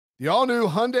The all-new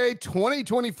Hyundai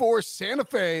 2024 Santa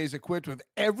Fe is equipped with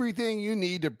everything you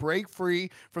need to break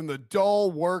free from the dull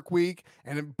work week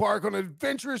and embark on an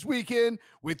adventurous weekend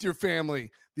with your family.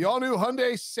 The all-new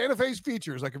Hyundai Santa Fe's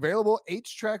features like available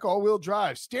H-Track all-wheel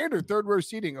drive, standard third-row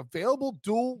seating, available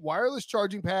dual wireless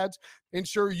charging pads,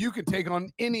 ensure you can take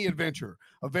on any adventure.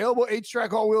 Available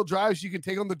H-Track all-wheel drives, you can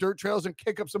take on the dirt trails and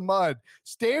kick up some mud.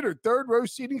 Standard third-row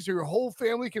seating so your whole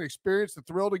family can experience the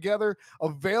thrill together.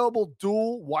 Available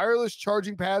dual wireless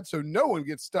charging pads so no one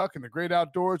gets stuck in the great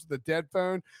outdoors with a dead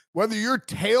phone. Whether you're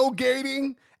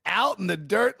tailgating out in the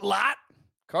dirt lot,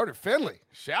 Carter Finley,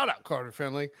 shout out Carter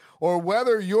Finley, or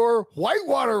whether you're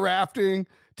whitewater rafting,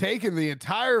 taking the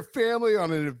entire family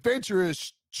on an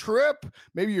adventurous trip,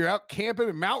 maybe you're out camping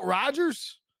in Mount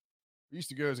Rogers. I used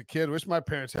to go as a kid. Wish my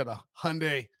parents had a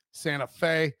Hyundai Santa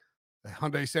Fe. The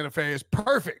Hyundai Santa Fe is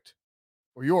perfect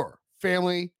for your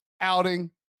family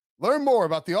outing. Learn more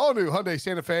about the all-new Hyundai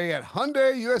Santa Fe at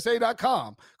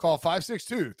HyundaiUSA.com. Call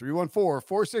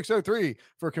 562-314-4603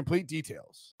 for complete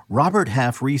details. Robert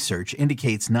Half research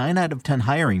indicates 9 out of 10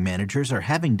 hiring managers are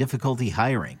having difficulty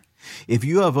hiring. If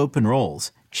you have open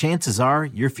roles, chances are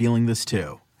you're feeling this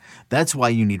too. That's why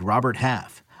you need Robert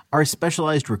Half. Our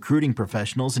specialized recruiting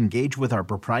professionals engage with our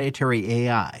proprietary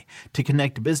AI to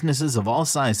connect businesses of all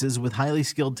sizes with highly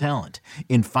skilled talent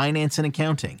in finance and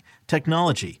accounting,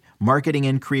 technology, marketing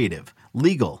and creative,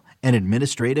 legal, and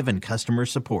administrative and customer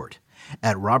support.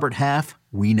 At Robert Half,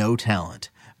 we know talent.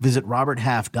 Visit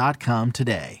roberthalf.com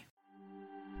today.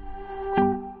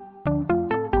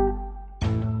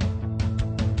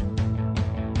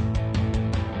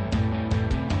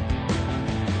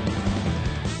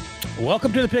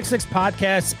 Welcome to the Pick Six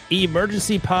Podcast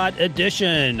Emergency Pod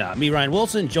Edition. Me, Ryan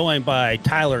Wilson, joined by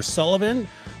Tyler Sullivan,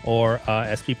 or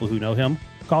as people who know him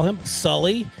call him,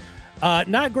 Sully.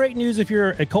 Not great news if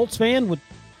you're a Colts fan.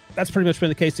 That's pretty much been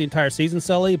the case the entire season,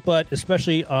 Sully, but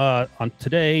especially on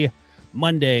today,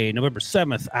 Monday, November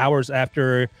 7th, hours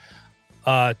after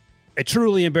a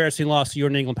truly embarrassing loss to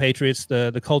your New England Patriots,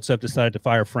 the Colts have decided to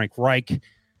fire Frank Reich.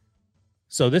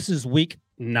 So this is week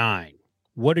 9.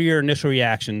 What are your initial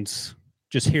reactions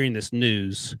just hearing this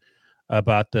news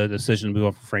about the decision to move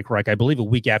on for Frank Reich? I believe a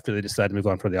week after they decided to move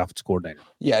on for the offensive coordinator.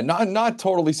 Yeah, not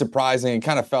totally surprising. It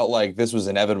kind of felt like this was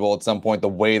inevitable at some point, the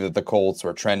way that the Colts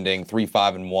were trending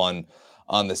 3-5-1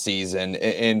 on the season.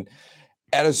 And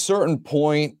at a certain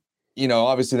point, you know,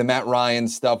 obviously the Matt Ryan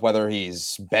stuff, whether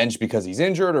he's benched because he's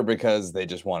injured or because they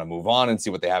just want to move on and see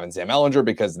what they have in Sam Ehlinger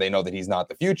because they know that he's not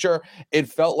the future, it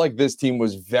felt like this team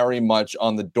was very much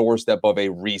on the doorstep of a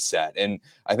reset. And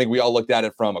I think we all looked at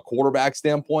it from a quarterback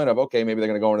standpoint of, okay, maybe they're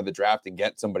going to go into the draft and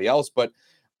get somebody else. But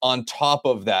on top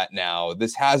of that now,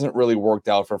 this hasn't really worked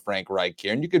out for Frank Reich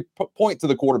here. And you could point to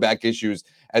the quarterback issues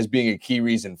as being a key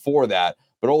reason for that.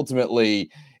 But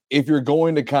ultimately, if you're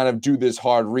going to kind of do this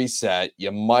hard reset, you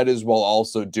might as well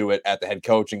also do it at the head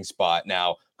coaching spot.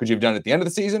 Now, could you have done it at the end of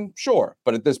the season? Sure.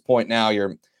 But at this point now,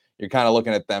 you're kind of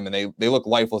looking at them and they look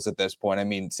lifeless at this point. I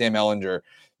mean, Sam Ehlinger,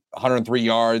 103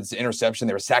 yards, interception.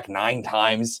 They were sacked 9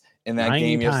 times in that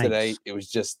game yesterday. It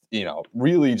was just, you know,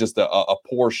 really just a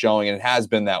poor showing. And it has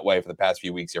been that way for the past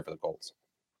few weeks here for the Colts.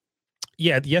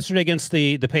 Yeah, yesterday against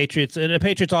the Patriots, and the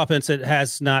Patriots offense, it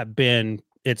has not been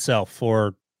itself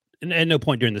for at no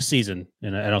point during the season,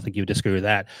 and I don't think you would disagree with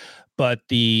that. But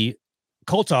the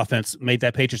Colts offense made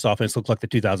that Patriots offense look like the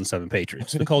 2007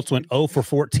 Patriots. The Colts went 0 for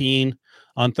 14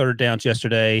 on third downs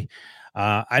yesterday.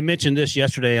 I mentioned this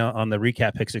yesterday on the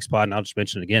recap Pick Six pod, and I'll just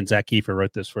mention it again. Zach Kiefer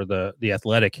wrote this for the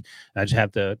Athletic. I just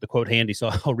have the quote handy, so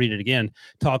I'll read it again,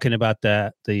 talking about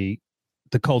the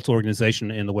Colts organization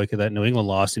in the wake of that New England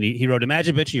loss. And he wrote,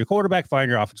 imagine benching your quarterback, firing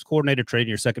your offensive coordinator, trading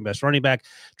your second best running back,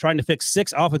 trying to fix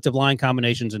 6 offensive line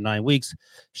combinations in 9 weeks,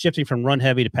 shifting from run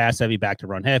heavy to pass heavy back to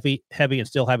run heavy, and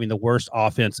still having the worst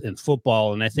offense in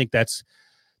football. And I think that's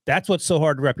what's so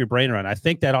hard to wrap your brain around. I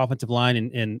think that offensive line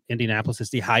in Indianapolis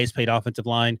is the highest paid offensive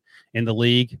line in the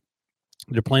league.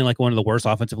 They're playing like one of the worst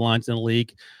offensive lines in the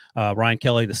league. Ryan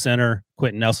Kelly, the center,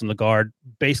 Quentin Nelson, the guard,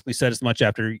 basically said as much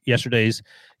after yesterday's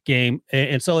game.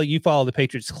 And so you follow the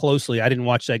Patriots closely. I didn't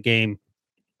watch that game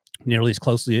nearly as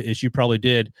closely as you probably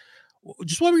did.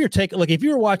 Just what were your take? Like, if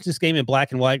you were watching this game in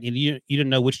black and white and you didn't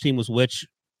know which team was which,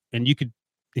 and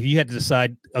if you had to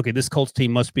decide, okay, this Colts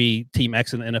team must be Team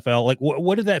X in the NFL, like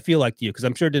what did that feel like to you? Because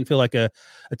I'm sure it didn't feel like a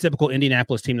typical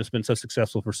Indianapolis team that's been so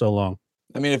successful for so long.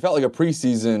 I mean, it felt like a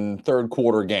preseason third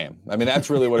quarter game. I mean, that's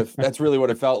really what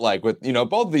it felt like with, you know,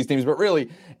 both of these teams, but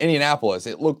really Indianapolis.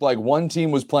 It looked like one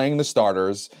team was playing the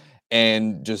starters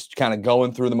and just kind of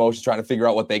going through the motions, trying to figure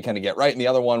out what they kind of get right. And the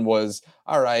other one was,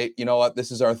 all right, you know what?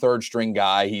 This is our third string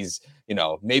guy. He's,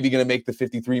 maybe going to make the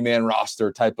 53-man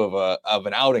roster type of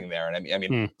an outing there. And I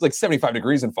mean, it's like 75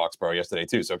 degrees in Foxborough yesterday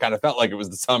too. So it kind of felt like it was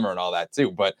the summer and all that too.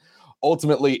 But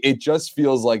ultimately, it just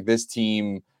feels like this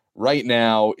team right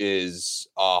now is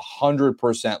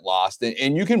 100% lost.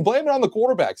 And you can blame it on the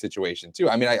quarterback situation too.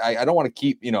 I mean, I don't want to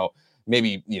keep,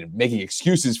 maybe, making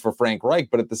excuses for Frank Reich,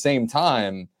 but at the same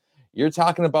time, you're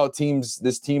talking about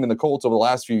this team and the Colts over the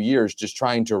last few years, just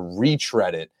trying to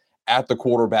retread it at the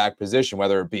quarterback position,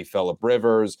 whether it be Phillip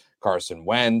Rivers, Carson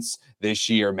Wentz, this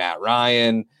year, Matt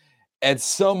Ryan. At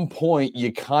some point,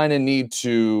 you kind of need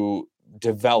to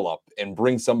develop and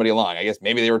bring somebody along. I guess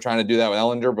maybe they were trying to do that with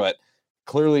Ellinger, but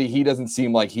clearly he doesn't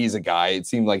seem like he's a guy. It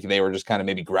seemed like they were just kind of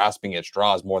maybe grasping at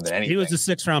straws more than anything. He was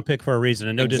a 6th-round pick for a reason,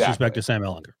 and no disrespect to Sam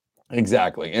Ellinger.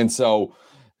 Exactly. And so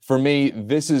for me,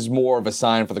 this is more of a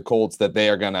sign for the Colts that they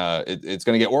are it's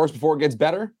going to get worse before it gets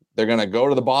better. They're going to go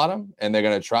to the bottom and they're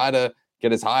going to try to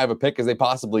get as high of a pick as they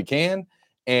possibly can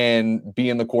and be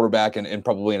in the quarterback and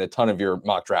probably in a ton of your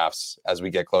mock drafts as we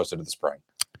get closer to the spring.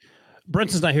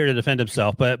 Brinson's not here to defend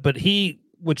himself, but he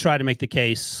would try to make the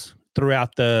case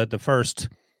throughout the first,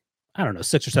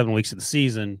 6 or 7 weeks of the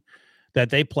season that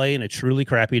they play in a truly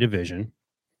crappy division.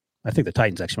 I think the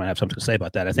Titans actually might have something to say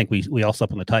about that. I think we all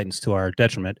slept on the Titans to our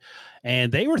detriment.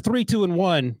 And they were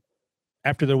 3-2-1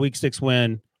 after their week 6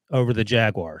 win over the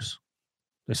Jaguars.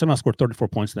 They somehow scored 34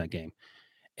 points in that game.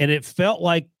 And it felt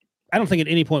like, I don't think at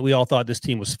any point we all thought this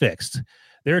team was fixed.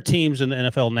 There are teams in the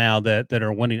NFL now that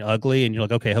are winning ugly, and you're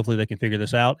like, okay, hopefully they can figure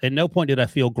this out. At no point did I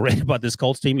feel great about this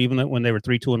Colts team, even when they were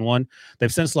 3-2-1.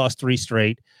 They've since lost 3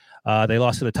 straight. They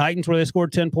lost to the Titans where they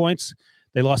scored 10 points.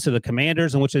 They lost to the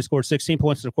Commanders, in which they scored 16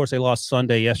 points. And, of course, they lost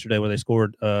Sunday yesterday where they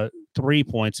scored 3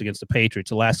 points against the Patriots.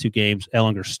 The last 2 games,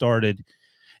 Ellinger started.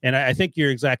 And I think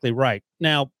you're exactly right.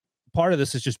 Now, part of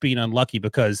this is just being unlucky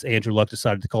because Andrew Luck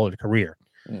decided to call it a career.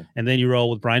 And then you roll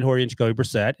with Brian Hoyer and Jacoby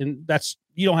Brissett. And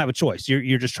you don't have a choice.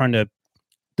 You're just trying to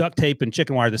duct tape and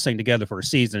chicken wire this thing together for a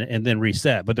season and then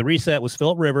reset. But the reset was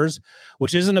Phillip Rivers,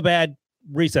 which isn't a bad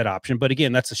reset option. But,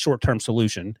 again, that's a short-term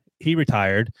solution. He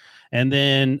retired. And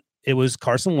then it was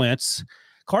Carson Wentz.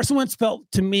 Carson Wentz felt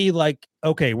to me like,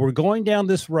 okay, we're going down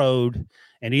this road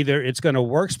and either it's going to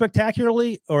work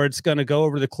spectacularly or it's going to go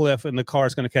over the cliff and the car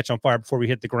is going to catch on fire before we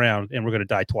hit the ground and we're going to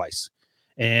die twice.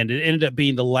 And it ended up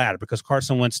being the latter because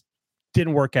Carson Wentz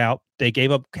didn't work out. They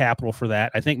gave up capital for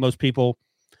that. I think most people,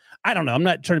 I don't know, I'm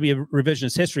not trying to be a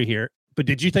revisionist history here, but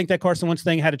did you think that Carson Wentz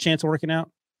thing had a chance of working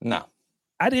out? No.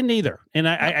 I didn't either. And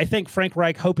I think Frank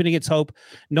Reich, hoping against hope,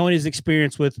 knowing his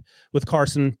experience with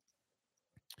Carson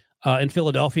in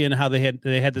Philadelphia and how they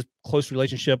had this close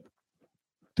relationship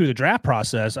through the draft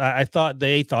process, I thought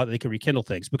they could rekindle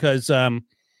things because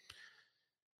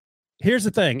here's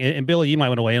the thing, and Billy, you might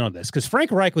want to weigh in on this because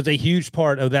Frank Reich was a huge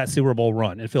part of that Super Bowl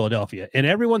run in Philadelphia. And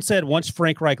everyone said once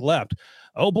Frank Reich left,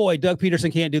 oh boy, Doug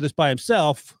Peterson can't do this by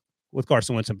himself, with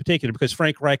Carson Wentz in particular, because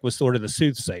Frank Reich was sort of the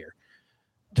soothsayer.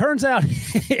 Turns out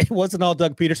it wasn't all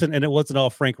Doug Peterson and it wasn't all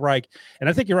Frank Reich. And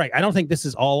I think you're right. I don't think this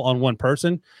is all on one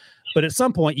person. But at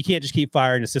some point, you can't just keep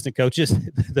firing assistant coaches.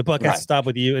 The buck has to stop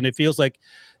with you. And it feels like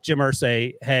Jim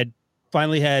Irsay had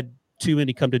finally had too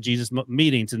many come to Jesus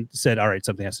meetings and said, all right,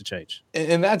 something has to change.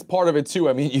 And that's part of it too.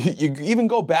 I mean, you even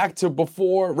go back to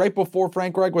right before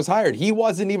Frank Reich was hired. He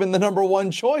wasn't even the number one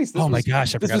choice. My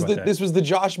gosh, I forgot about that. This was the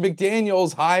Josh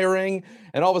McDaniels hiring,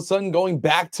 and all of a sudden going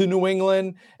back to New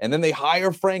England, and then they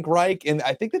hire Frank Reich. And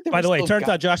I think that by the way, it turns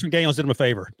out Josh McDaniels did him a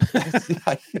favor.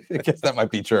 I guess that might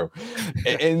be true.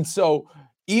 And so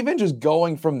even just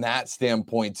going from that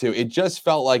standpoint too, it just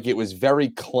felt like it was very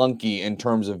clunky in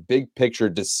terms of big picture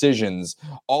decisions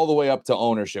all the way up to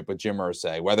ownership with Jim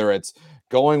Irsay, whether it's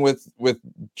going with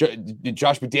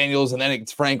Josh McDaniels and then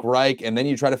it's Frank Reich, and then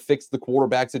you try to fix the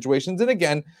quarterback situations. And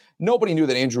again, nobody knew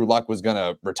that Andrew Luck was going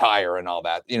to retire and all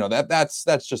that.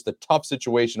 That's just a tough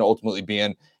situation to ultimately be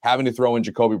in, having to throw in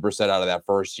Jacoby Brissett out of that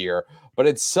first year. But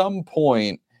at some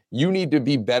point, you need to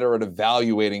be better at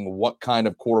evaluating what kind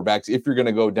of quarterbacks, if you're going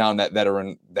to go down that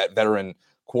veteran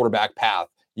quarterback path,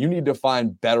 you need to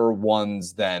find better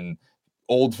ones than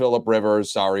old Phillip Rivers.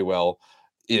 Sorry, Will.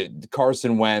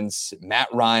 Carson Wentz, Matt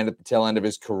Ryan at the tail end of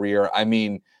his career. I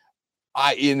mean,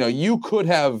 you could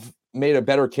have made a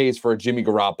better case for a Jimmy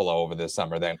Garoppolo over this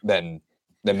summer than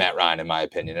Matt Ryan, in my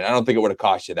opinion. And I don't think it would have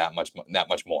cost you that much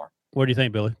more. What do you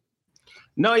think, Billy?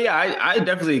 No, yeah, I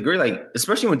definitely agree. Like,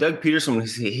 especially when Doug Peterson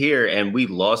was here and we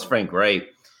lost Frank Reich,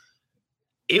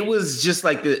 it was just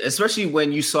like especially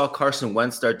when you saw Carson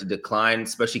Wentz start to decline,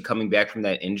 especially coming back from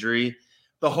that injury.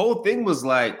 The whole thing was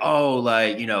like,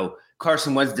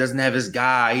 Carson Wentz doesn't have his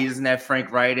guy. He doesn't have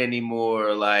Frank Reich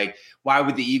anymore. Like, why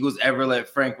would the Eagles ever let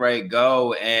Frank Reich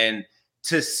go? And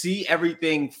to see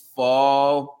everything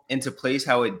fall into place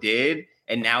how it did,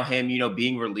 and now him,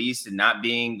 being released and not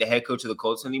being the head coach of the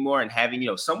Colts anymore and having,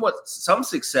 some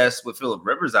success with Phillip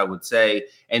Rivers, I would say,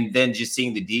 and then just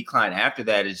seeing the decline after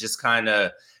that is just kind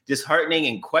of disheartening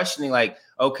and questioning, like,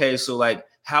 okay, so like,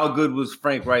 how good was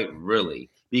Frank Reich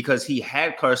really? Because he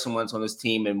had Carson Wentz on his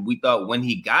team, and we thought when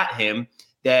he got him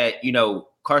that,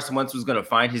 Carson Wentz was going to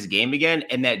find his game again,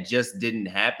 and that just didn't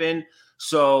happen.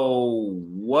 So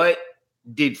what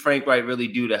did Frank Reich really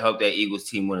do to help that Eagles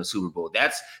team win a Super Bowl?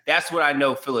 That's what I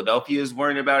know Philadelphia is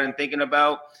worrying about and thinking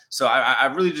about. So I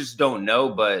really just don't know.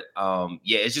 But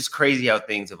it's just crazy how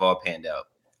things have all panned out.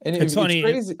 And it's funny.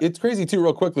 It's crazy too.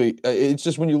 Real quickly, it's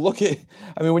just when you look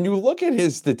at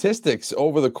his statistics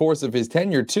over the course of his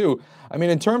tenure too. I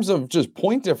mean, in terms of just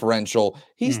point differential,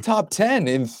 he's top 10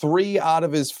 in 3 out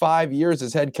of his 5 years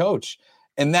as head coach,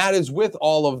 and that is with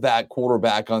all of that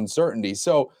quarterback uncertainty.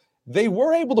 So they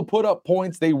were able to put up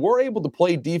points. They were able to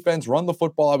play defense, run the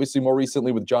football, obviously more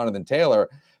recently with Jonathan Taylor.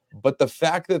 But the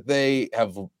fact that they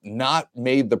have not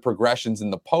made the progressions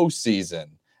in the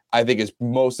postseason, I think, is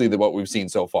mostly what we've seen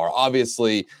so far.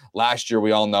 Obviously, last year,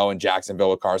 we all know in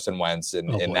Jacksonville with Carson Wentz and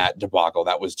in that debacle,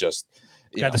 that was just...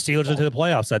 Got the Steelers into the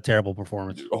playoffs, that terrible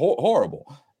performance. Horrible.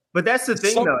 But that's the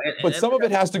thing, though. But some of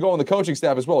it has to go on the coaching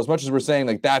staff as well. As much as we're saying,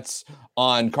 like, that's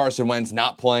on Carson Wentz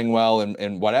not playing well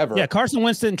and whatever. Yeah, Carson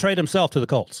Wentz didn't trade himself to the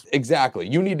Colts. Exactly.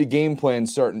 You need to game plan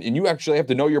certain, and you actually have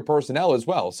to know your personnel as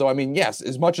well. So, I mean, yes,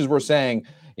 as much as we're saying,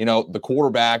 the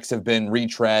quarterbacks have been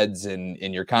retreads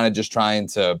and you're kind of just trying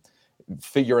to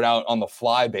figure it out on the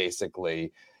fly,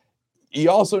 basically, you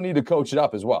also need to coach it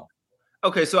up as well.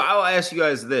 Okay, so I'll ask you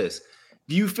guys this.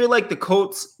 Do you feel like the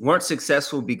Colts weren't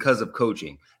successful because of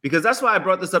coaching? Because that's why I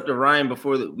brought this up to Ryan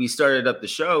before we started up the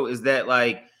show, is that,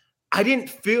 like, I didn't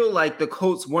feel like the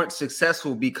Colts weren't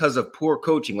successful because of poor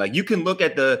coaching. Like, you can look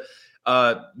at the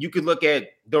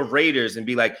Raiders and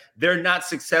be like, they're not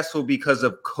successful because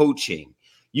of coaching.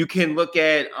 You can look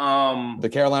at the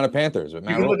Carolina Panthers. You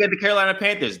can look at the Carolina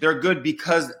Panthers. They're good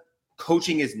because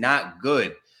coaching is not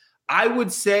good. I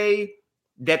would say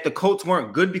that the Colts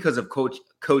weren't good because of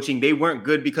coaching. They weren't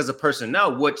good because of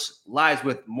personnel, which lies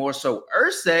with more so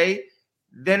Irsay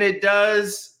than it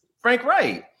does Frank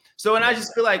Reich. So, and I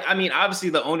just feel like, I mean, obviously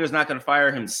the owner's not going to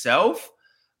fire himself,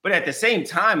 but at the same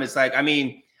time, it's like, I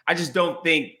mean, I just don't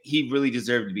think he really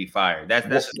deserved to be fired. That's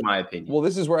just my opinion. Well,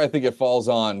 this is where I think it falls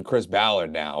on Chris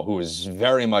Ballard now, who is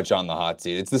very much on the hot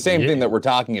seat. It's the same thing that we're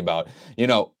talking about.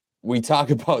 We talk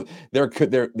about their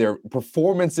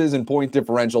performances and point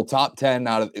differential, top 10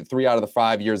 out of 3 out of the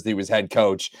 5 years that he was head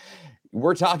coach.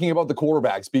 We're talking about the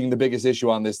quarterbacks being the biggest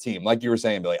issue on this team. Like you were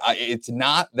saying, Billy, it's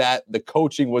not that the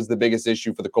coaching was the biggest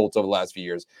issue for the Colts over the last few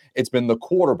years. It's been the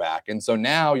quarterback. And so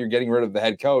now you're getting rid of the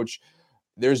head coach.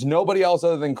 There's nobody else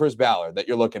other than Chris Ballard that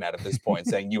you're looking at this point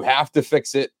saying you have to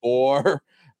fix it or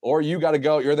you got to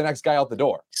go. You're the next guy out the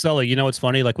door. Sully, what's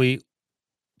funny? Like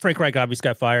Frank Reich obviously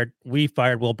got fired. We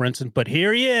fired Will Brinson, but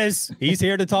here he is. He's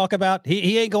here to talk about.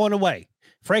 He ain't going away.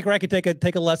 Frank Reich can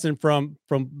take a lesson from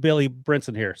Billy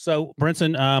Brinson here. So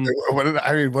Brinson, what did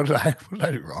I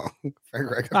do wrong?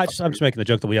 Frank Reich. I'm just making the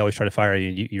joke that we always try to fire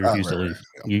you. You refuse to leave.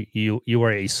 Yeah. You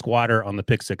were a squatter on the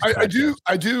Pick Six. I do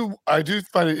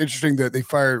find it interesting that they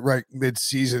fired Reich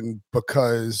mid-season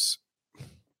because,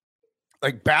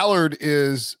 like, Ballard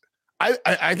is.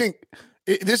 I think.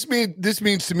 This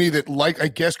means to me that, like, I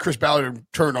guess Chris Ballard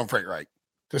turned on Frank Reich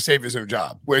to save his own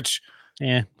job, which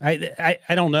I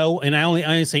don't know, and I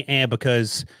only say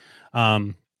because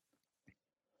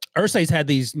Irsay's had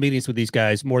these meetings with these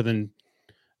guys more than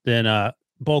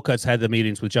Bolcutt's had the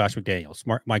meetings with Josh McDaniels,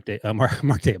 Mike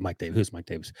Davis. Who's Mike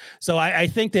Davis? So I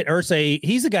think that Irsay,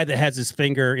 he's the guy that has his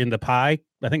finger in the pie.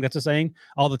 I think that's a saying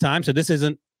all the time. So this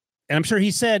isn't, and I'm sure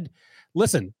he said,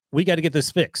 "Listen, we got to get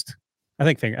this fixed." I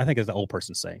think it's the old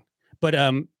person saying, but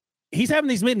he's having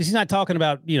these meetings. He's not talking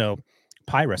about,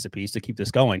 pie recipes to keep this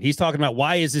going. He's talking about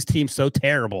why is this team so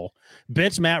terrible?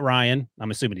 Bench Matt Ryan. I'm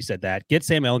assuming he said that. Get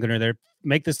Sam Ellinger there.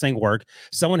 Make this thing work.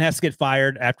 Someone has to get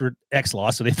fired after X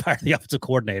loss, so they fired the offensive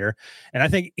coordinator. And I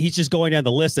think he's just going down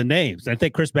the list of names. I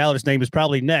think Chris Ballard's name is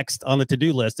probably next on the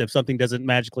to-do list if something doesn't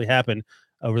magically happen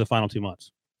over the final 2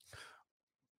 months.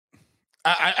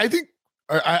 I think.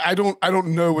 I don't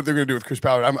know what they're going to do with Chris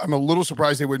Ballard. I'm a little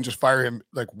surprised they wouldn't just fire him,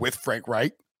 like, with Frank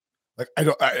Reich. Like, I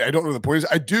don't know what the point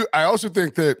is. I also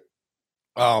think that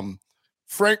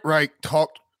Frank Reich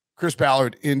talked Chris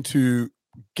Ballard into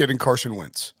getting Carson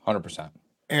Wentz 100%.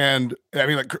 And I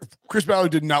mean, like, Chris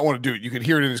Ballard did not want to do it. You could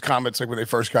hear it in his comments, like, when they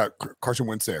first got Carson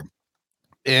Wentz there.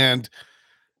 And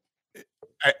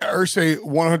Irsay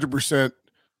 100%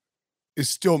 is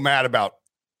still mad about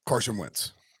Carson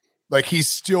Wentz. Like, he's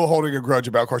still holding a grudge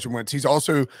about Carson Wentz. He's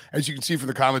also, as you can see from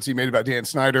the comments he made about Dan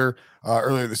Snyder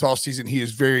earlier this offseason,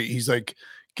 he's like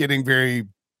getting very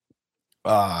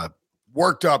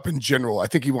worked up in general. I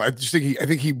think he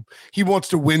wants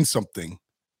to win something.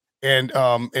 And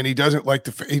he doesn't like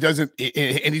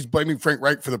and he's blaming Frank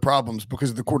Reich for the problems because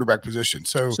of the quarterback position.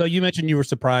 So you mentioned you were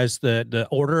surprised that the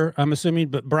order, I'm assuming,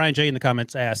 but Brian J in the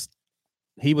comments asked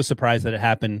he was surprised that it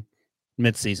happened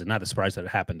mid-season. Not surprised that it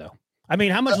happened though. I mean,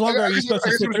 how much longer are you supposed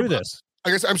to sit through this?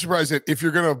 I guess I'm surprised that if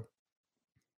you're gonna,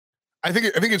 I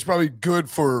think it's probably good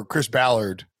for Chris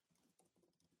Ballard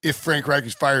if Frank Reich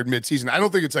is fired mid-season. I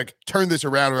don't think it's like turn this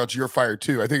around or else you're fired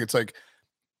too. I think it's like,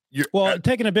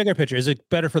 taking a bigger picture, is it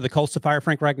better for the Colts to fire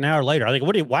Frank Reich now or later? I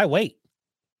think, why wait?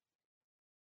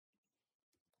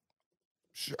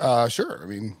 Sure. I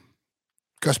mean,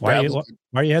 Gus why Bradley.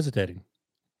 Why are you hesitating?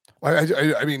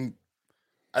 I mean,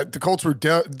 the Colts were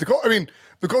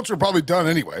the Colts were probably done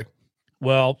anyway.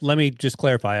 Well, let me just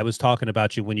clarify. I was talking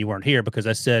about you when you weren't here because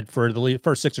I said for the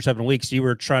first 6 or 7 weeks, you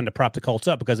were trying to prop the Colts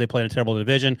up because they played in a terrible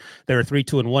division. They were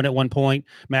 3-2-1 at one point.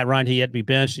 Matt Ryan, he had to be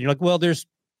benched. And you're like, well, they're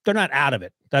not out of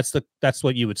it. That's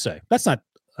what you would say. That's not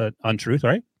untruth,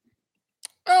 right?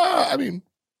 I mean,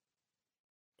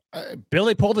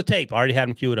 Billy pulled the tape. I already had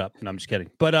him queued up. No, I'm just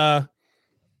kidding. But I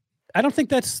don't think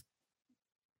that's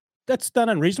not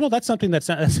unreasonable. That's something that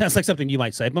sounds like something you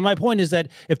might say. But my point is that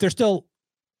if they're still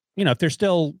in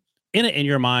it in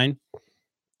your mind,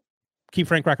 keep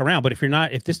Frank Reich around. But if you're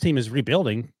not, if this team is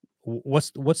rebuilding,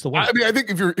 what's the way? I mean, I think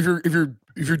if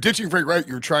you're ditching Frank Reich,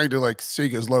 you're trying to like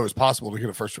sink as low as possible to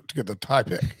get the tie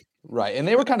pick. Right, and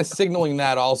they were kind of signaling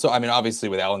that also. I mean, obviously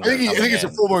with Allen, I think it's a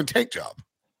full-blown tank job.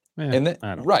 Yeah,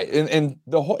 and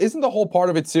the whole isn't the whole part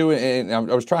of it too. And I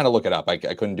was trying to look it up. I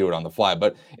couldn't do it on the fly,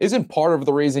 but isn't part of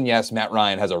the reason? Yes, Matt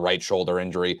Ryan has a right shoulder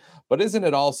injury, but isn't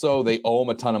it also they owe him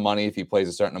a ton of money if he plays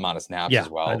a certain amount of snaps as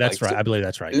well? That's right. So, I believe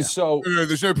that's right. Yeah. So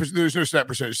there's no snap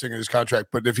percentage thing in his contract,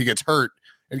 but if he gets hurt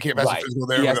and can't pass a physical,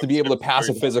 there he has to be able to pass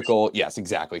a physical. Yes,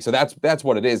 exactly. So that's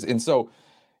what it is. And so,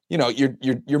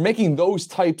 you're making those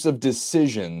types of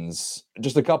decisions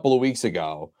just a couple of weeks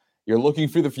ago. You're looking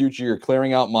for the future. You're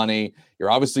clearing out money. You're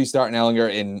obviously starting Ellinger.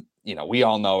 And, we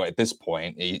all know at this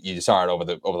point, you saw it over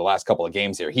the last couple of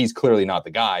games here. He's clearly not the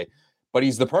guy, but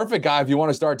he's the perfect guy if you want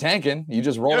to start tanking. You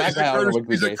just roll that guy out on a weekly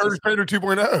basis. He's like Curtis Painter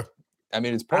 2.0. I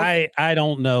mean, it's perfect. I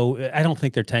don't know. I don't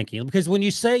think they're tanking because when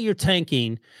you say you're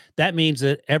tanking, that means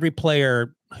that every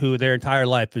player who their entire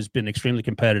life has been extremely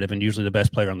competitive and usually the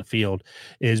best player on the field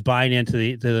is buying into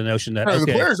the notion that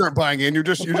the players aren't buying in. You're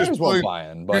just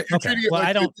buying. But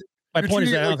I don't. My point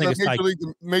is that I don't think it's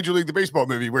Major League the Baseball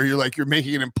movie where you're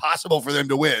making it impossible for them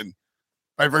to win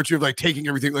by virtue of like taking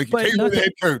everything. Like you take away the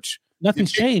head coach.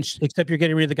 Nothing's changed except you're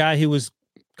getting rid of the guy who was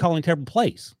calling terrible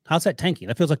plays. How's that tanking?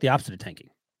 That feels like the opposite of tanking.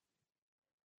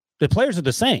 The players are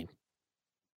the same.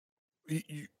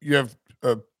 You have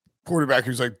a quarterback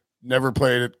who's like never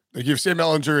played it. Like you have Sam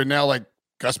Ellinger and now like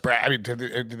Gus Brad. I mean, did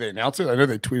they announce it? I know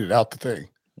they tweeted out the thing.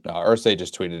 No, Irsay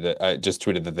just tweeted it. I just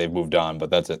tweeted that they've moved on,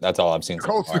 but that's it. That's all I've seen.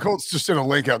 The Colts just sent a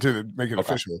link out to make it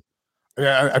official.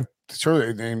 Yeah, I'm sure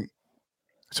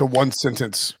it's a one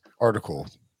sentence article.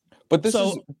 But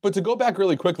but to go back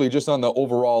really quickly, just on the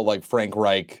overall, like Frank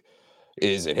Reich,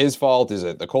 is it his fault? Is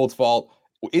it the Colts' fault?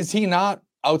 Is he not,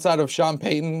 outside of Sean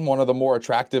Payton, one of the more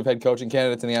attractive head coaching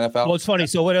candidates in the NFL? Well, it's funny.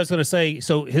 So what I was going to say,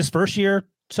 so his first year,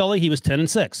 Sully, he was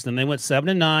 10-6. Then they went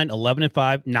 7-9,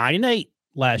 11-5, 9-8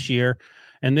 last year.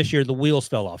 And this year the wheels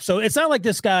fell off. So it's not like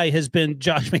this guy has been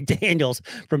Josh McDaniels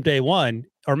from day one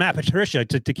or Matt Patricia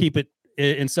to keep it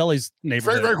in Sully's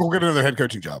neighborhood. Frank Reich will get another head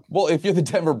coaching job. Well, if you're the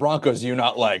Denver Broncos, you're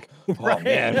not like, oh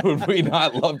man, would we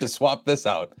not love to swap this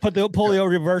out? Put the polio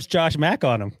reverse Josh Mack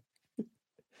on him.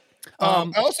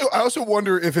 I also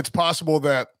wonder if it's possible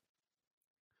that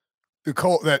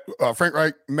Frank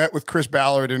Reich met with Chris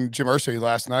Ballard and Jim Irsay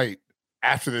last night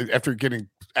after getting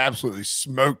absolutely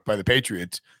smoked by the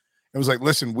Patriots. It was like,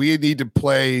 listen, we need to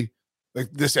play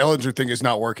like this Ellinger thing is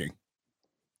not working.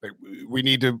 Like we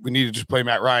need to just play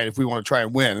Matt Ryan if we want to try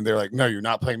and win. And they're like, no, you're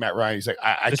not playing Matt Ryan. He's like,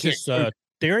 I can't. Is this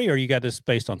theory, or you got this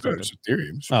based on something? It's a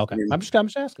theory. Okay, I'm just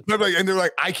asking. No, and they're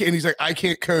like, I can't. And he's like, I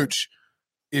can't coach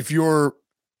if you're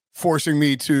forcing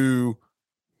me to,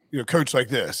 coach like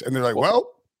this. And they're like,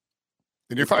 well,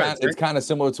 then you're fine. It's kind of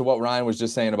similar to what Ryan was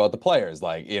just saying about the players.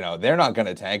 Like, they're not going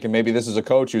to tank, and maybe this is a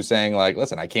coach who's saying like,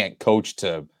 listen, I can't coach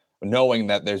to. Knowing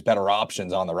that there's better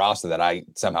options on the roster that I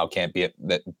somehow can't be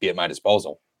at my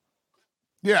disposal.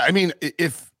 Yeah, I mean, I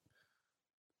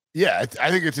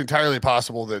think it's entirely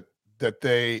possible that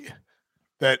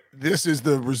that this is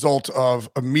the result of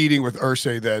a meeting with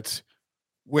Irsay that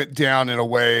went down in a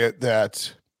way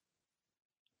that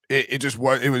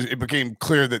it became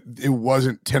clear that it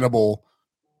wasn't tenable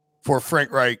for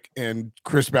Frank Reich and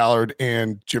Chris Ballard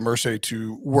and Jim Irsay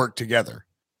to work together.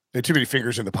 They had too many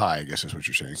fingers in the pie, I guess is what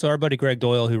you're saying. So our buddy Greg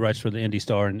Doyle, who writes for the Indy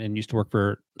Star and used to work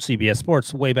for CBS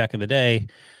Sports way back in the day,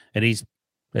 and he's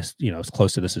as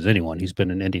close to this as anyone. He's been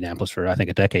in Indianapolis for, I think,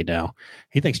 a decade now.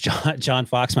 He thinks John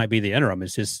Fox might be the interim,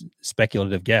 is his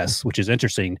speculative guess, which is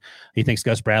interesting. He thinks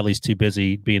Gus Bradley's too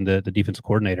busy being the defensive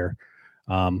coordinator.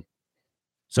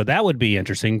 So that would be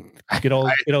interesting. Good old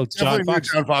John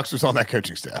Fox. John Fox was on that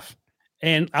coaching staff.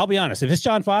 And I'll be honest, if it's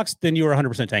John Fox, then you are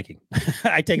 100% tanking.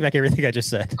 I take back everything I just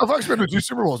said. John Fox been to 2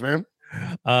 Super Bowls, man.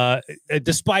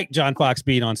 Despite John Fox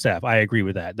being on staff, I agree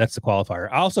with that. That's the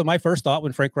qualifier. Also, my first thought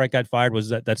when Frank Reich got fired was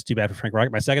that's too bad for Frank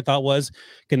Reich. My second thought was,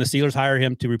 can the Steelers hire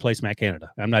him to replace Matt Canada?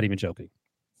 I'm not even joking.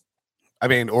 I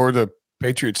mean, or the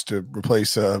Patriots to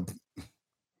replace. No,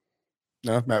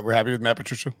 Matt. We're happy with Matt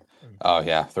Patricia. Oh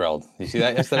yeah, thrilled. You see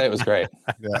that yesterday? It was great.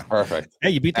 Yeah, perfect. Hey,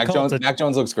 you beat the Mac Colts. Jones. Mac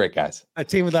Jones looks great, guys. A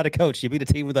team without a coach. You beat a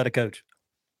team without a coach.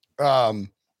 I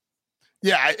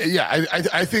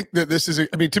think that this is.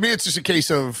 To me, it's just a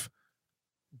case of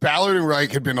Ballard and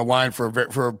Reich had been aligned for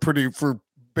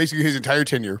basically his entire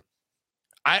tenure.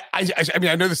 I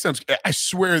know this sounds. I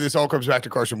swear this all comes back to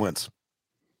Carson Wentz.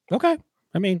 Okay.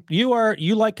 I mean, you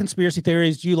like conspiracy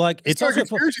theories. You like it's not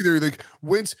conspiracy theory. Like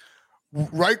Wentz.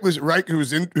 Reich, who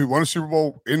won a Super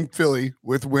Bowl in Philly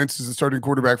with Wentz as the starting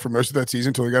quarterback for most of that season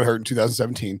until he got hurt in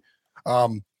 2017.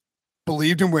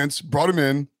 Believed in Wentz, brought him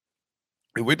in.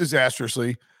 It went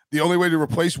disastrously. The only way to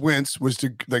replace Wentz was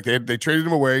to they traded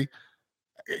him away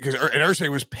because Irsay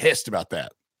was pissed about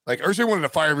that. Like Irsay wanted to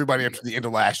fire everybody after the end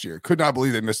of last year. Could not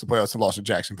believe they missed the playoffs and lost to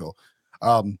Jacksonville.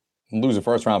 Lose a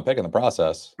first-round pick in the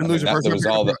process. There was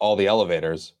all the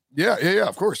elevators. Yeah,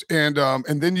 of course. And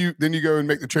then you go and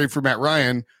make the trade for Matt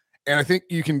Ryan. And I think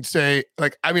you can say,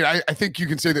 I think you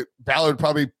can say that Ballard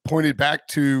probably pointed back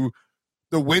to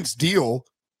the Wentz deal.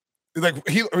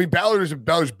 Ballard's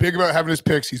big about having his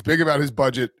picks. He's big about his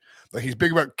budget. Like he's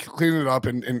big about cleaning it up.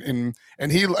 And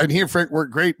he and Frank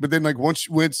worked great. But then once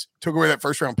Wentz took away that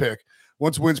first round pick,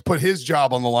 once Wentz put his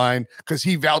job on the line because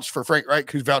he vouched for Frank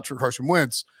Reich, who's vouched for Carson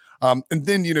Wentz. And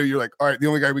then you're like, all right, the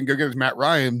only guy we can go get is Matt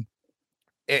Ryan.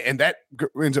 And that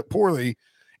ends up poorly.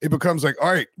 It becomes like,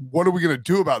 all right, what are we going to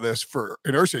do about this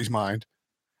in Irsay's mind?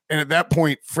 And at that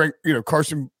point,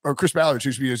 Carson or Chris Ballard,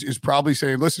 is probably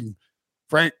saying, listen,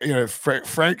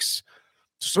 Frank's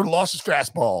sort of lost his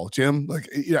fastball, Jim.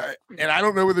 And I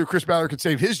don't know whether Chris Ballard could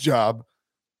save his job,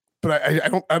 but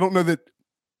I don't know that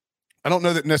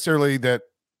necessarily that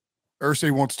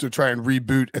Irsay wants to try and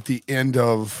reboot at the end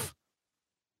of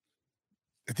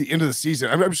the season.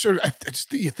 I'm sure.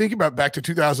 You think about back to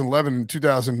 2011 and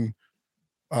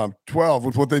 2012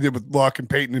 with what they did with Luck and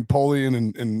Peyton and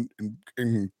Polian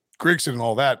and Grigson and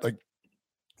all that. Like,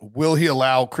 will he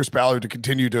allow Chris Ballard to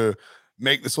continue to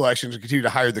make the selections and continue to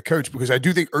hire the coach? Because I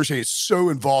do think Irsay is so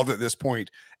involved at this point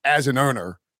as an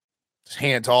owner,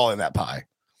 hands all in that pie,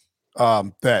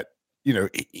 that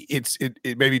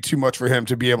it may be too much for him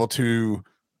to be able to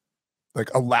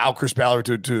allow Chris Ballard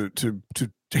to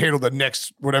handle the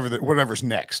next whatever's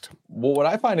next. Well, what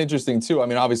I find interesting too,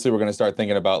 obviously we're going to start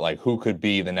thinking about who could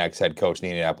be the next head coach in the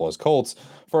Indianapolis Colts.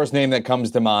 First name that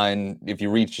comes to mind, if you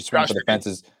swing for the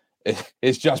fences,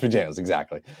 is Josh McDaniels,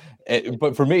 exactly.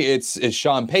 But for me, it's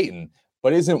Sean Payton.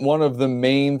 But isn't one of the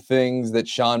main things that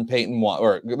Sean Payton wants,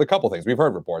 or the couple things we've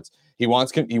heard reports, he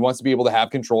wants to be able to have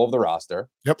control of the roster.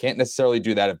 Yep. Can't necessarily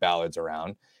do that if Ballard's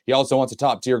around. He also wants a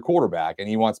top tier quarterback, and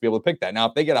he wants to be able to pick that. Now,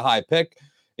 if they get a high pick,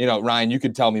 Ryan, you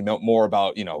could tell me more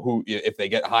about, who, if they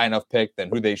get high enough pick, then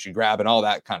who they should grab and all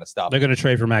that kind of stuff. They're going to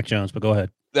trade for Mac Jones, but go ahead.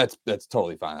 That's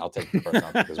totally fine. I'll take the first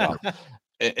round pick as well.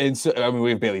 And so, we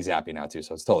have Bailey Zappi now too,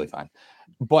 so it's totally fine.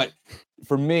 But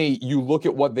for me, you look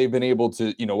at what they've been able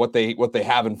to, what they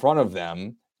have in front of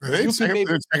them. Are they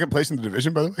second place in the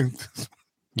division, by the way?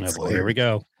 Oh boy, here we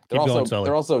go. They're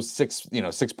also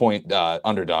 6-point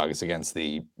underdogs against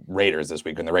the Raiders this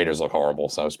week, and the Raiders look horrible.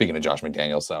 So speaking of Josh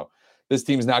McDaniels, so this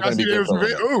team's not going to be good.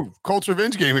 Colts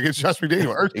revenge game against Josh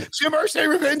McDaniels. Jim Irsay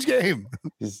revenge game.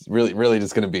 It's really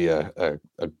just going to be a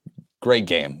great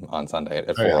game on Sunday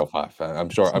at 4:05. I'm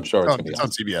sure it's going to be on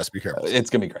CBS. Be careful. It's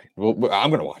going to be great. I'm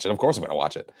going to watch it. Of course, I'm going to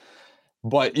watch it.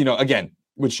 But again,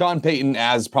 with Sean Payton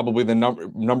as probably the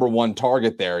number one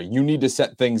target there, you need to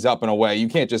set things up in a way. You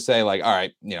can't just say all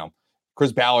right,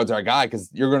 Chris Ballard's our guy,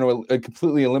 because you're going to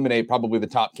completely eliminate probably the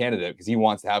top candidate because he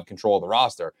wants to have control of the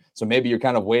roster. So maybe you're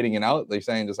kind of waiting it out. They're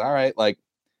saying just, all right,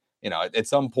 at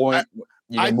some point.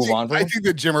 You gonna move on from I him? think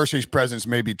that Jim Irsay's presence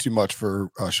may be too much for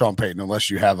Sean Payton unless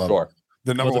you have Sure.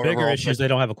 the number Well, the one bigger overall issue pick. is they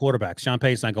don't have a quarterback. Sean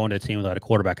Payton's not going to a team without a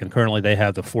quarterback, and currently they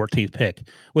have the 14th pick,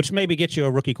 which maybe gets you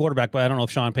a rookie quarterback, but I don't know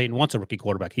if Sean Payton wants a rookie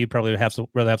quarterback. He'd probably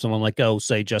rather have someone like,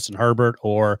 say, Justin Herbert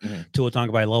or Tua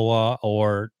Tagovailoa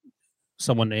or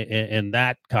someone in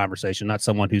that conversation, not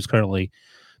someone who's currently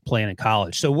playing in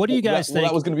college. So what do you guys think? Well,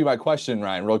 that was going to be my question,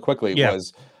 Ryan, real quickly, Yeah.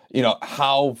 was,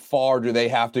 how far do they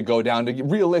have to go down to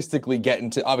realistically get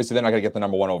into, obviously they're not going to get the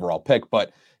number one overall pick,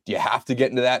 but do you have to get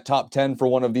into that top 10 for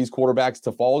one of these quarterbacks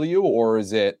to fall to you? Or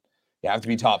is it, you have to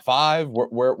be top 5?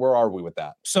 Where are we with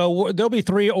that? So there'll be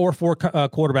 3 or 4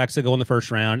 quarterbacks that go in the first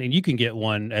round, and you can get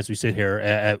one as we sit here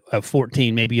at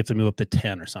 14. Maybe you have to move up to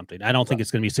 10 or something. I don't think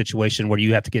it's going to be a situation where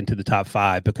you have to get into the top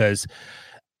 5, because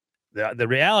the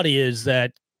reality is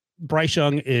that Bryce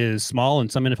Young is small,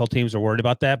 and some NFL teams are worried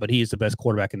about that, but he is the best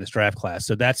quarterback in this draft class.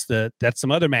 So that's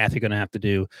some other math you're going to have to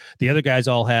do. The other guys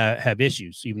all have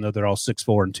issues, even though they're all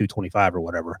 6'4" and 225 or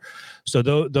whatever. So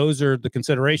those are the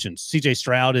considerations. CJ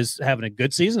Stroud is having a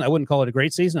good season. I wouldn't call it a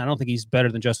great season. I don't think he's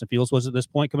better than Justin Fields was at this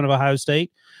point coming to Ohio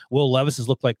State. Will Levis has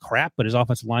looked like crap, but his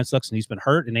offensive line sucks, and he's been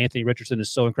hurt. And Anthony Richardson is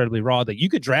so incredibly raw that you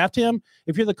could draft him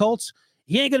if you're the Colts.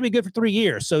 He ain't going to be good for 3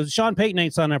 years. So Sean Payton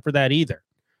ain't signing up for that either.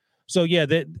 So, yeah,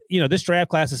 this draft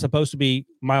class is supposed to be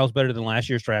miles better than last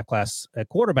year's draft class at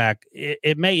quarterback.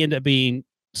 It may end up being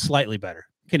slightly better.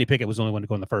 Kenny Pickett was the only one to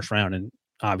go in the first round, and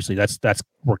obviously that's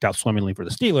worked out swimmingly for the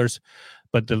Steelers,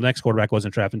 but the next quarterback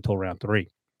wasn't drafted until round 3.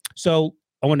 So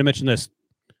I wanted to mention this.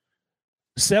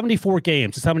 74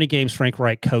 games. That's how many games Frank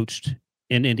Reich coached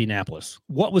in Indianapolis.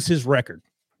 What was his record?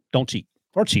 Don't cheat.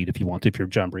 Or cheat if you want to, if you're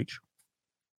John Breach.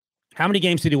 How many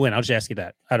games did he win? I'll just ask you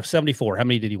that. Out of 74, how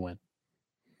many did he win?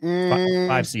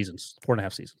 5 seasons,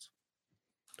 4.5 seasons.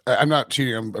 I'm not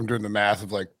cheating. I'm doing the math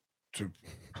of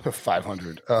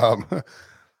 500.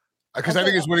 Because I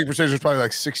think his winning percentage was probably like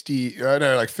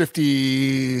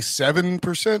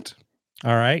 57%.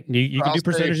 All right. You can do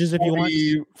percentages if you want.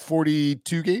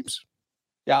 42 games.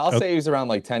 Yeah, I'll say he was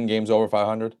around 10 games over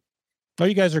 500. Oh,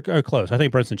 you guys are close. I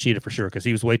think Brunson cheated for sure because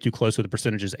he was way too close with the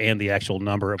percentages and the actual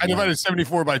number. I divided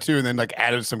 74 by 2 and then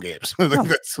added some games.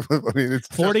 That's, it's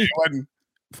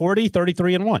 40,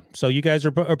 33, and 1. So you guys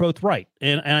are both right.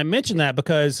 And I mentioned that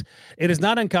because it is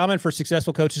not uncommon for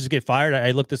successful coaches to get fired.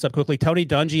 I looked this up quickly. Tony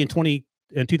Dungy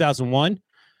in 2001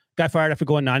 got fired after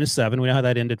going 9-7. We know how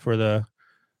that ended for the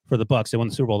Bucks. They won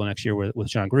the Super Bowl the next year with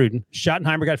John Gruden.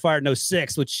 Schottenheimer got fired in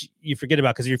 06, which you forget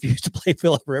about because he refused to play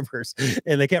Phillip Rivers,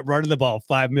 and they kept running the ball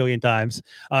 5 million times.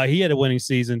 He had a winning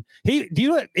season.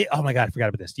 Oh my God, I forgot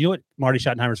about this. Do you know what Marty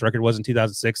Schottenheimer's record was in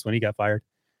 2006 when he got fired?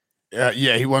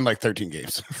 Yeah, he won 13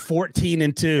 games.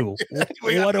 14-2.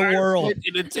 What a world.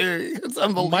 14-2. It's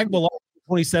unbelievable. Mike Mularkey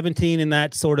 2017 in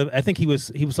that sort of, I think he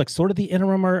was like sort of the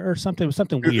interim or something. It was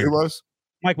something weird. Who was?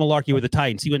 Mike Mularkey with the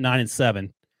Titans. He went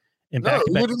 9-7. And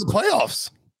he went to the playoffs.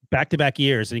 Back-to-back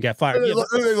years, and he got fired.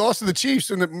 They lost to the Chiefs,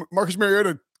 and Marcus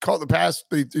Mariota caught the pass.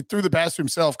 He threw the pass to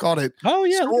himself, caught it. Oh,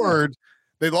 yeah. Scored.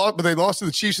 They lost to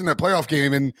the Chiefs in that playoff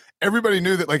game, and everybody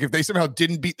knew that if they somehow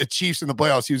didn't beat the Chiefs in the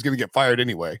playoffs, he was going to get fired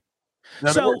anyway.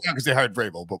 Now, they worked out because they hired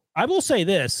Vrabel. But I will say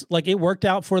this, it worked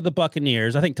out for the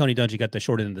Buccaneers. I think Tony Dungy got the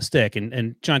short end of the stick,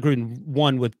 and John Gruden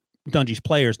won with Dungy's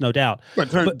players, no doubt. But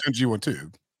Dungy won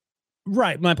too.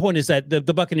 Right. My point is that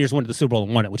the Buccaneers went to the Super Bowl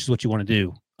and won it, which is what you want to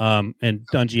do. And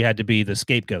Dungy had to be the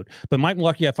scapegoat. But Mike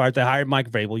Mularkey got fired. They hired Mike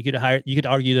Vrabel. You could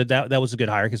argue that was a good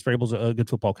hire because Vrabel's a good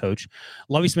football coach.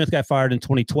 Lovie Smith got fired in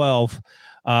 2012.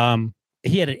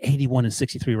 He had an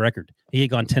 81-63 record. He had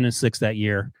gone 10-6 that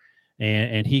year.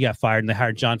 And he got fired, and they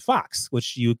hired John Fox,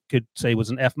 which you could say was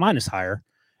an F- hire.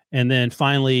 And then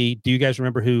finally, do you guys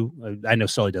remember who? I know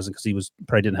Sully doesn't because he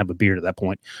probably didn't have a beard at that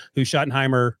point. Who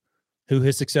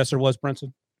his successor was,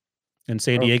 Brinson, in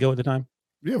San Diego at the time?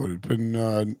 Yeah, it would have been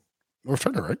Norv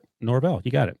Turner, right? Norvell, you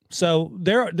got it. So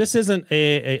this isn't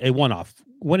a one-off.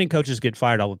 Winning coaches get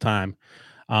fired all the time.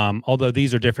 Although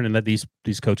these are different in that these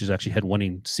coaches actually had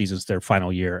winning seasons their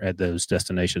final year at those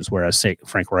destinations, whereas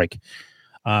Frank Reich.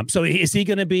 So is he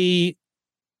going to be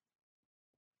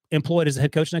employed as a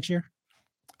head coach next year?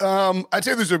 I'd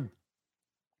say there's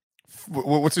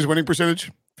what's his winning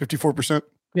percentage? 54%.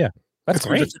 Yeah, that's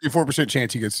great. There's a 54%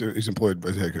 chance he's employed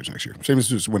as a head coach next year. Same as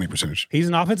his winning percentage. He's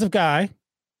an offensive guy.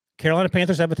 Carolina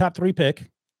Panthers have a top 3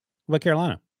 pick. What about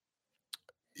Carolina?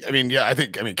 I mean,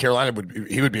 Carolina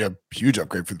would be a huge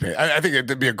upgrade for the Panthers. I think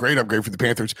it'd be a great upgrade for the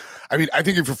Panthers. I mean, I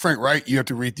think if you're Frank Reich, you have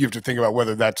to think about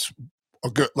whether that's a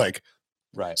good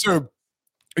right. So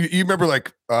you remember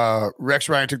Rex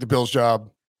Ryan took the Bills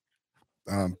job.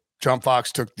 John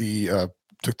Fox took the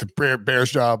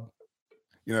Bears job.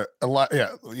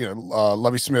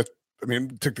 Lovie Smith I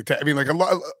mean, took the. I mean, like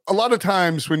a lot of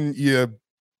times when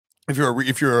if you're a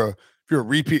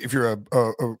repeat, if you're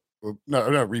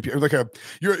not a repeat, like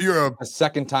you're a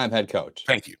second-time head coach.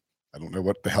 Thank you. I don't know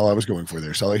what the hell I was going for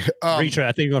there, Sully. Retread.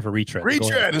 I think you're going for retread.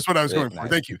 Retread is what I was going for.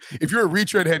 Thank you. If you're a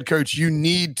retread head coach, you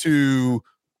need to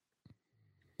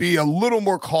be a little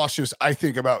more cautious, I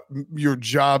think, about your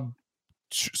job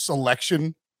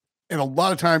selection. And a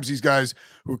lot of times these guys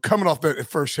who are coming off that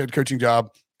first head coaching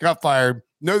job, got fired,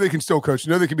 know they can still coach,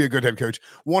 know they can be a good head coach,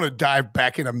 want to dive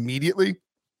back in immediately.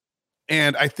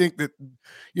 And I think that,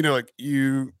 like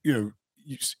you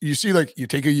see, like you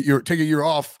take a year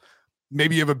off,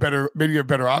 maybe you have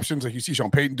better options. Like you see Sean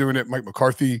Payton doing it, Mike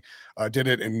McCarthy did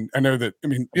it. And I know that,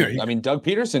 Doug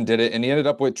Peterson did it and he ended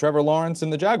up with Trevor Lawrence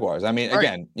and the Jaguars. I mean,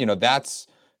 again, that's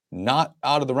not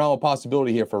out of the realm of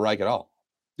possibility here for Reich at all.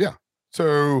 Yeah.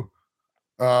 So,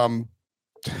 Ryan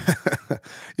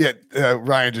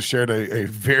just shared a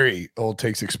very old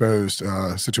takes exposed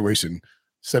situation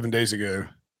 7 days ago.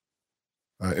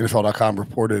 NFL.com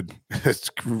reported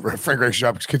Frank Reich's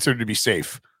job is considered to be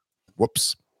safe.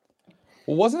 Whoops.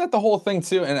 Well, wasn't that the whole thing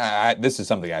too? And this is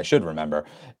something I should remember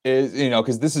is,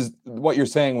 because this is what you're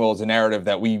saying, Will, is a narrative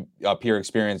that we up here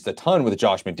experienced a ton with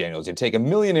Josh McDaniels. You'd take 1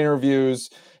 million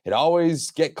interviews, it'd always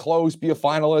get close, be a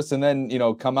finalist, and then,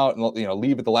 come out and,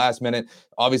 leave at the last minute.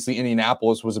 Obviously,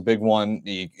 Indianapolis was a big one.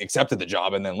 He accepted the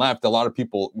job and then left. A lot of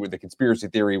people with the conspiracy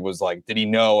theory was like, did he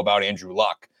know about Andrew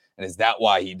Luck? And is that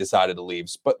why he decided to leave?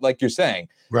 But like you're saying,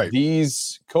 right,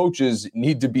 these coaches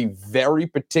need to be very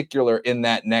particular in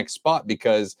that next spot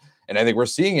because, and I think we're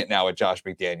seeing it now with Josh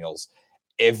McDaniels,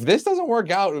 if this doesn't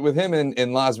work out with him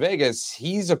in Las Vegas,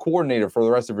 he's a coordinator for the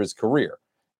rest of his career.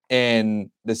 And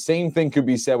the same thing could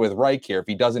be said with Reich here if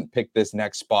he doesn't pick this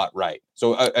next spot right.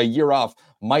 So a year off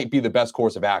might be the best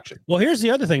course of action. Well, here's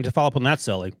the other thing to follow up on that,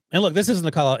 Sully. And look, this isn't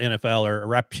the call out NFL or a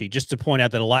rep sheet, just to point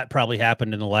out that a lot probably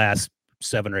happened in the last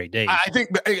 7 or 8 days. I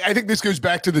think this goes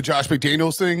back to the Josh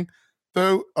McDaniels thing,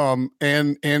 though.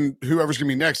 And whoever's gonna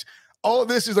be next. All of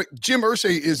this is like Jim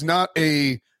Irsay is not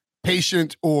a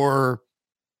patient or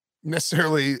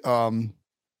necessarily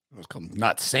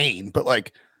not sane, but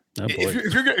like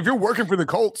if you're working for the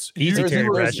Colts,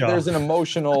 there's an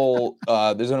emotional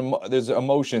there's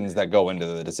emotions that go into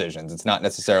the decisions. It's not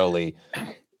necessarily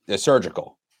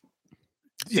surgical.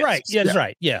 Yes. Right. Yeah, that's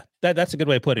right. Yeah, that's a good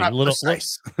way of putting it. A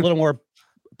little more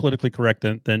politically correct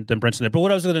than Brinson there. But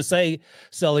what I was going to say,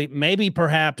 Sully, maybe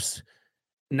perhaps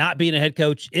not being a head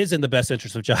coach is in the best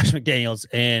interest of Josh McDaniels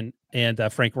and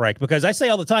Frank Reich, because I say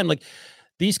all the time, like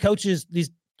these coaches, these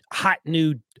hot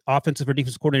new offensive or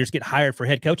defensive coordinators get hired for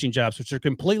head coaching jobs, which are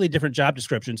completely different job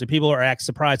descriptions, and people are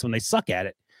surprised when they suck at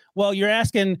it. Well, you're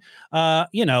asking,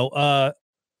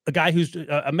 a guy who's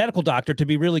a medical doctor to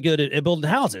be really good at building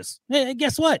houses. Hey,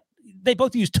 guess what? They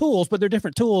both use tools, but they're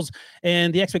different tools.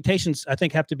 And the expectations, I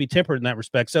think, have to be tempered in that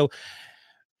respect. So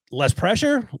less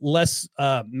pressure, less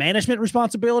management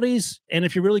responsibilities. And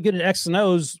if you're really good at X and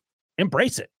O's,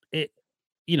 embrace it.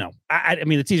 I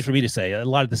mean, it's easy for me to say. A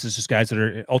lot of this is just guys that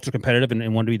are ultra competitive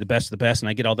and want to be the best of the best. And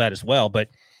I get all that as well. But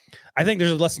I think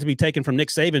there's a lesson to be taken from Nick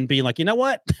Saban being like, you know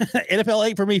what? NFL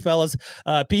ain't for me, fellas.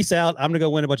 Peace out. I'm going to go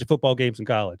win a bunch of football games in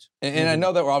college. And I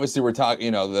know that we're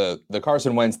talking, the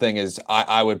Carson Wentz thing is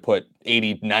I would put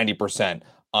 80, 90%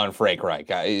 on Frank Reich.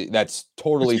 That's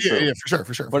totally true. Yeah,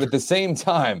 for sure. But at the same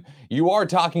time, you are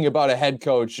talking about a head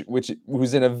coach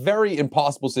who's in a very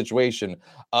impossible situation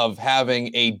of having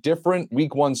a different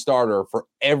week one starter for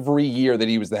every year that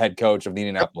he was the head coach of the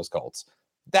Indianapolis Colts.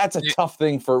 That's a tough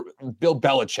thing for Bill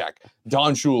Belichick,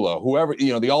 Don Shula, whoever,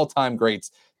 the all-time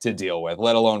greats to deal with,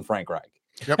 let alone Frank Reich.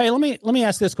 Yep. Hey, let me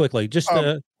ask this quickly. Just what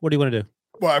do you want to do?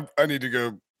 Well, I need to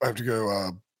go. I have to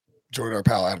go join our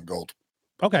pal Adam Gold.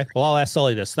 Okay. Well, I'll ask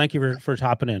Sully this. Thank you for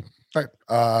hopping in. All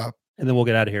right. And then we'll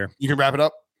get out of here. You can wrap it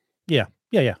up. Yeah.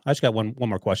 I just got one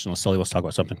more question. Let's Sully. Let's talk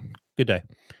about something. Good day.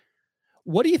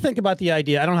 What do you think about the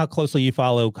idea? I don't know how closely you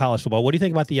follow college football. What do you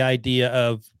think about the idea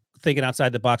of thinking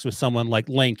outside the box with someone like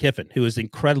Lane Kiffin, who is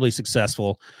incredibly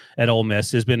successful at Ole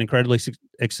Miss, has been incredibly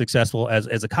successful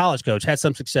as a college coach, had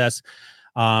some success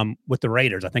with the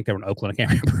Raiders. I think they were in Oakland. I can't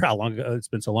remember how long ago. It's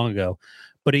been so long ago.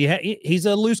 But he's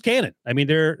a loose cannon. I mean,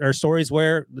 there are stories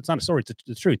where it's not a story, it's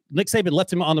the truth. Nick Saban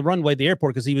left him on the runway at the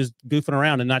airport because he was goofing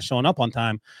around and not showing up on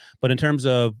time. But in terms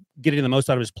of getting the most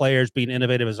out of his players, being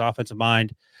innovative as offensive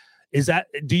mind,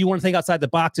 do you want to think outside the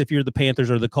box if you're the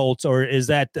Panthers or the Colts, or is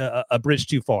that a bridge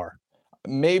too far?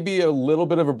 Maybe a little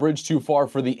bit of a bridge too far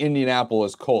for the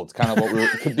Indianapolis Colts, kind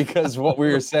of because what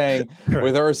we were saying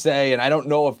with Irsay, and I don't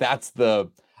know if that's the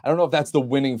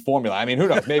winning formula. I mean, who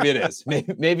knows? Maybe it is.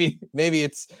 Maybe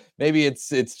it's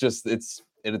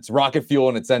it's rocket fuel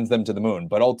and it sends them to the moon.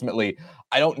 But ultimately,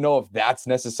 I don't know if that's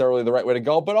necessarily the right way to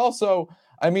go. But also,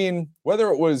 I mean, whether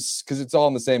it was, because it's all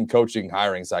in the same coaching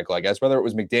hiring cycle, I guess, whether it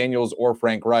was McDaniels or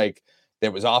Frank Reich,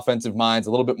 there was offensive minds,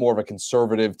 a little bit more of a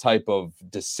conservative type of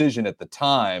decision at the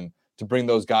time to bring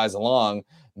those guys along.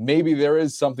 Maybe there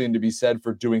is something to be said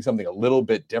for doing something a little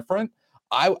bit different.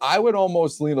 I would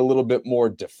almost lean a little bit more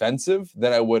defensive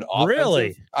than I would offensive.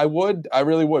 Really? I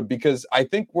really would, because I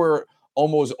think we're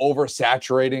almost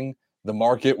oversaturating the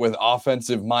market with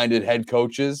offensive-minded head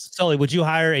coaches. Sully, would you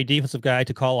hire a defensive guy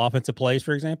to call offensive plays,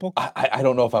 for example? I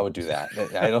don't know if I would do that.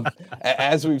 I don't,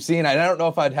 as we've seen, I don't know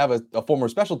if I'd have a former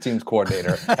special teams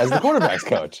coordinator as the quarterback's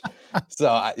coach.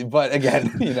 So, but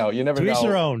again, you never know. To each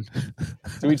their own.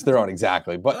 To each their own,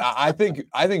 exactly. But I think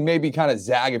maybe kind of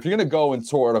Zag, if you're going to go in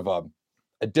sort of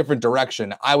a different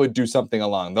direction, I would do something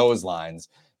along those lines.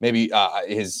 Maybe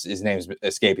his name's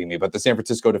escaping me, but the San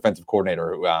Francisco defensive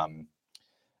coordinator,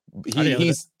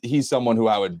 who he's someone who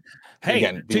I would. Hey,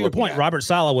 again, to your point, Robert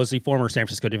Saleh was the former San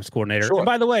Francisco defensive coordinator. Sure. And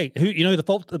by the way, who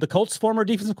the Colts' former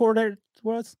defensive coordinator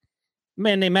was? A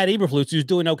man named Matt Eberflus, who's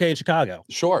doing okay in Chicago.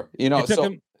 Sure, they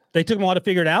took him a while to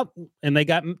figure it out, and they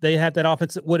had that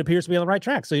offense that would appears to be on the right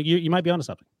track. So you might be onto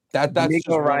something. That's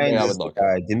DeMeco Ryans. I would look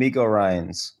at DeMeco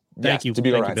Ryans. Thank you.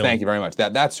 Thank you very much.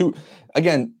 That's who.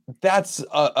 Again, that's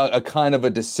a kind of a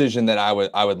decision that I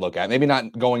would look at. Maybe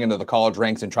not going into the college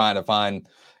ranks and trying to find.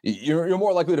 You're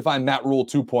more likely to find Matt Rule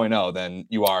 2.0 than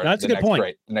you are. That's a good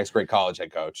point. The next great college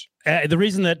head coach. The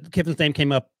reason that Kiffin's name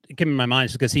came in my mind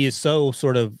is because he is so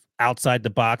sort of outside the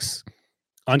box,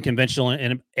 unconventional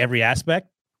in every aspect,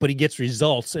 but he gets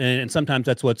results, and sometimes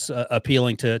that's what's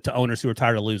appealing to owners who are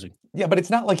tired of losing. Yeah, but it's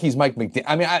not like he's Mike McDaniel.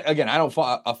 I mean, I don't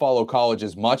follow college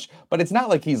as much, but it's not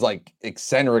like he's like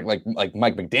eccentric like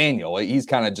Mike McDaniel. He's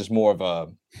kind of just more of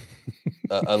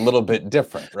a little bit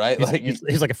different, right?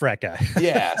 He's like a frat guy.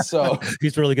 Yeah, so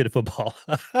he's really good at football.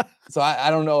 So I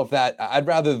don't know if that. I'd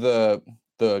rather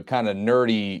the kind of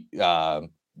nerdy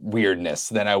weirdness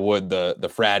than I would the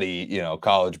fratty,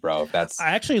 college bro. If that's. I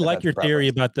actually like your theory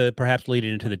about the perhaps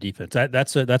leading into the defense.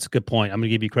 That's a good point. I'm going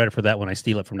to give you credit for that when I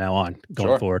steal it from now on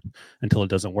going forward until it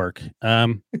doesn't work.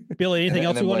 Billy, anything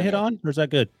else you want to hit on, or is that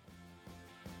good?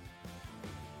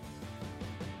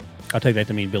 I'll take that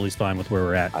to mean Billy's fine with where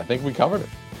we're at. I think we covered it.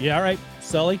 Yeah, all right.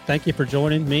 Sully, thank you for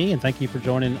joining me, and thank you for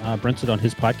joining Brinson on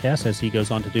his podcast as he goes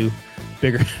on to do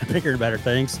bigger and better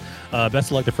things. Best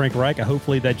of luck to Frank Reich.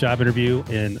 Hopefully that job interview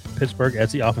in Pittsburgh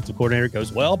as the offensive coordinator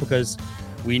goes well, because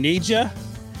we need you.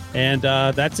 And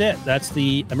that's it. That's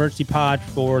the emergency pod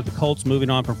for the Colts moving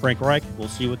on from Frank Reich. We'll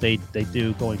see what they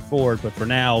do going forward, but for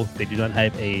now, they do not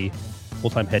have a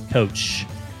full-time head coach.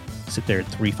 Sit there at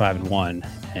 3-5-1.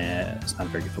 And it's not a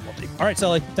very good football team. All right,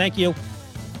 Sully, thank you.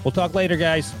 We'll talk later,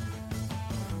 guys.